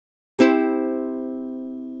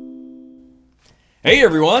Hey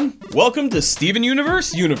everyone, welcome to Steven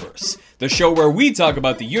Universe, the show where we talk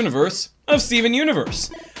about the universe of Steven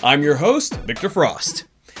Universe. I'm your host, Victor Frost.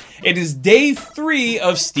 It is day 3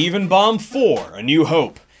 of Steven Bomb 4, A New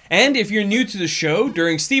Hope. And if you're new to the show,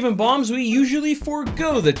 during Steven Bombs we usually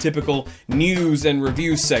forego the typical news and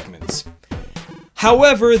review segments.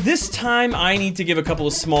 However, this time I need to give a couple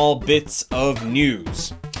of small bits of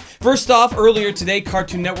news. First off, earlier today,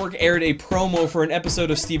 Cartoon Network aired a promo for an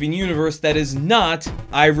episode of Steven Universe that is not,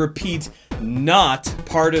 I repeat, not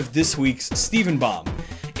part of this week's Steven Bomb.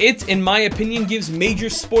 It, in my opinion, gives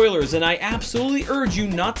major spoilers, and I absolutely urge you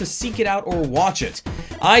not to seek it out or watch it.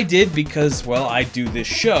 I did because, well, I do this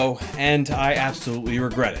show, and I absolutely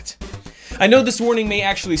regret it. I know this warning may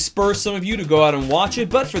actually spur some of you to go out and watch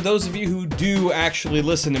it, but for those of you who do actually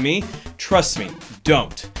listen to me, trust me,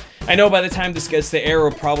 don't. I know by the time this gets to air,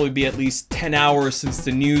 it'll probably be at least 10 hours since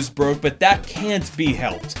the news broke, but that can't be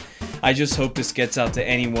helped. I just hope this gets out to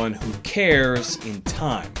anyone who cares in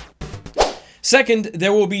time. Second,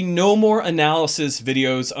 there will be no more analysis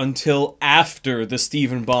videos until after the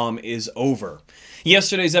Steven Bomb is over.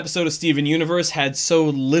 Yesterday's episode of Steven Universe had so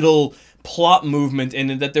little plot movement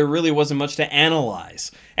in it that there really wasn't much to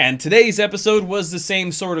analyze. And today's episode was the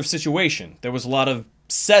same sort of situation. There was a lot of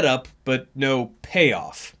setup, but no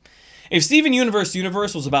payoff. If Steven Universe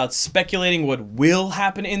was about speculating what will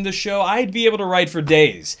happen in the show, I'd be able to write for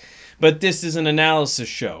days. But this is an analysis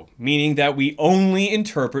show, meaning that we only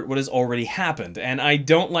interpret what has already happened, and I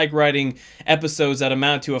don't like writing episodes that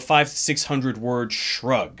amount to a 500 to 600 word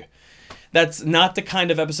shrug. That's not the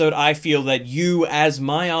kind of episode I feel that you, as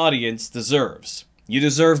my audience, deserves. You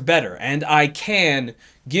deserve better, and I can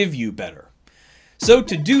give you better. So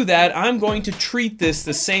to do that, I'm going to treat this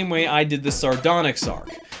the same way I did the Sardonyx arc.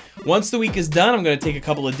 Once the week is done, I'm going to take a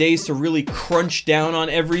couple of days to really crunch down on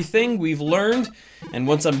everything we've learned, and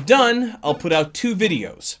once I'm done, I'll put out 2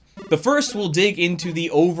 videos. The first will dig into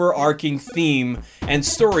the overarching theme and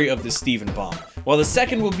story of the Steven Bomb, while the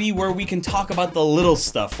second will be where we can talk about the little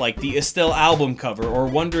stuff like the Estelle album cover or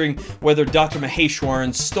wondering whether Dr.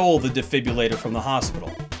 Maheshwaran stole the defibrillator from the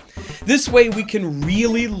hospital. This way we can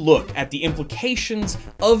really look at the implications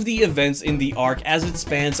of the events in the arc as it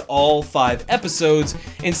spans all 5 episodes,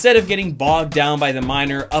 instead of getting bogged down by the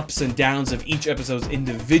minor ups and downs of each episode's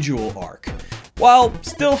individual arc, while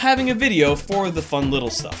still having a video for the fun little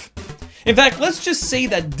stuff. In fact, let's just say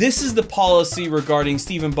that this is the policy regarding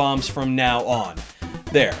Steven Bombs from now on.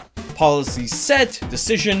 There. Policy set,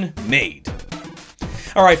 decision made.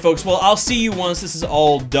 Alright folks, well I'll see you once this is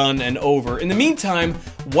all done and over. In the meantime,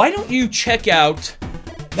 why don't you check out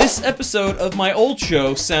this episode of my old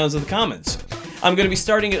show, Sounds of the Commons. I'm going to be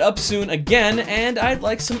starting it up soon again, and I'd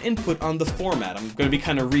like some input on the format. I'm going to be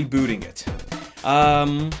kind of rebooting it.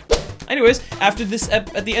 Anyways, after this,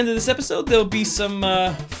 at the end of this episode, there'll be some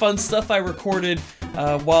fun stuff I recorded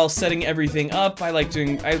while setting everything up.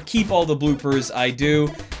 I keep all the bloopers I do,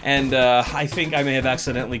 and I think I may have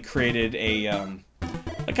accidentally created a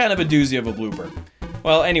kind of a doozy of a blooper.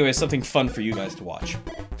 Well, anyway, something fun for you guys to watch.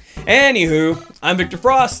 Anywho, I'm Victor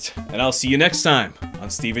Frost, and I'll see you next time on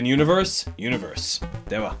Steven Universe.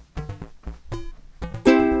 Dewa.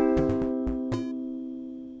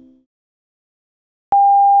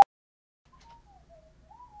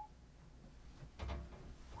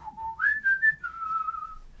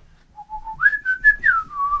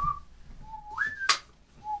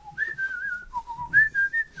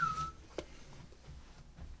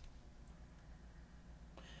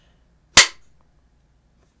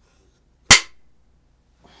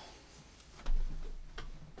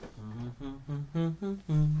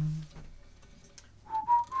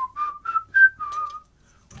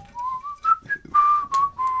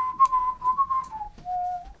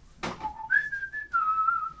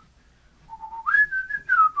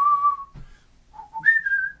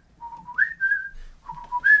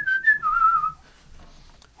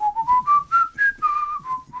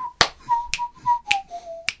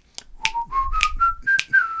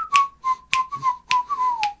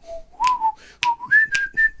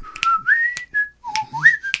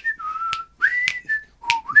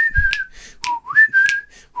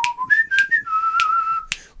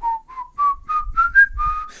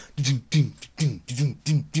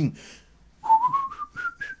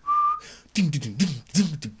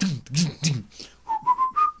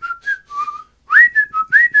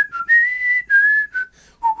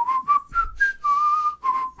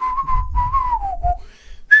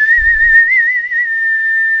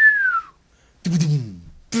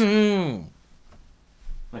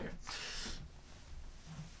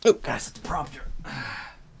 Oh, gotta set the prompter.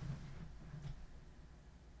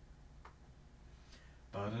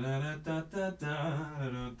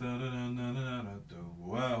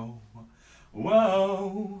 Whoa,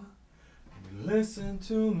 whoa, listen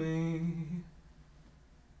to me.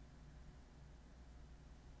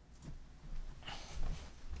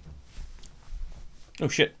 Oh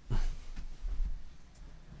shit.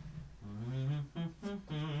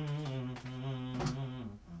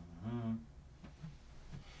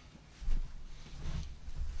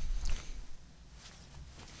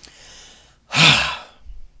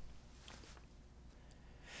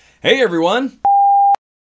 Hey everyone,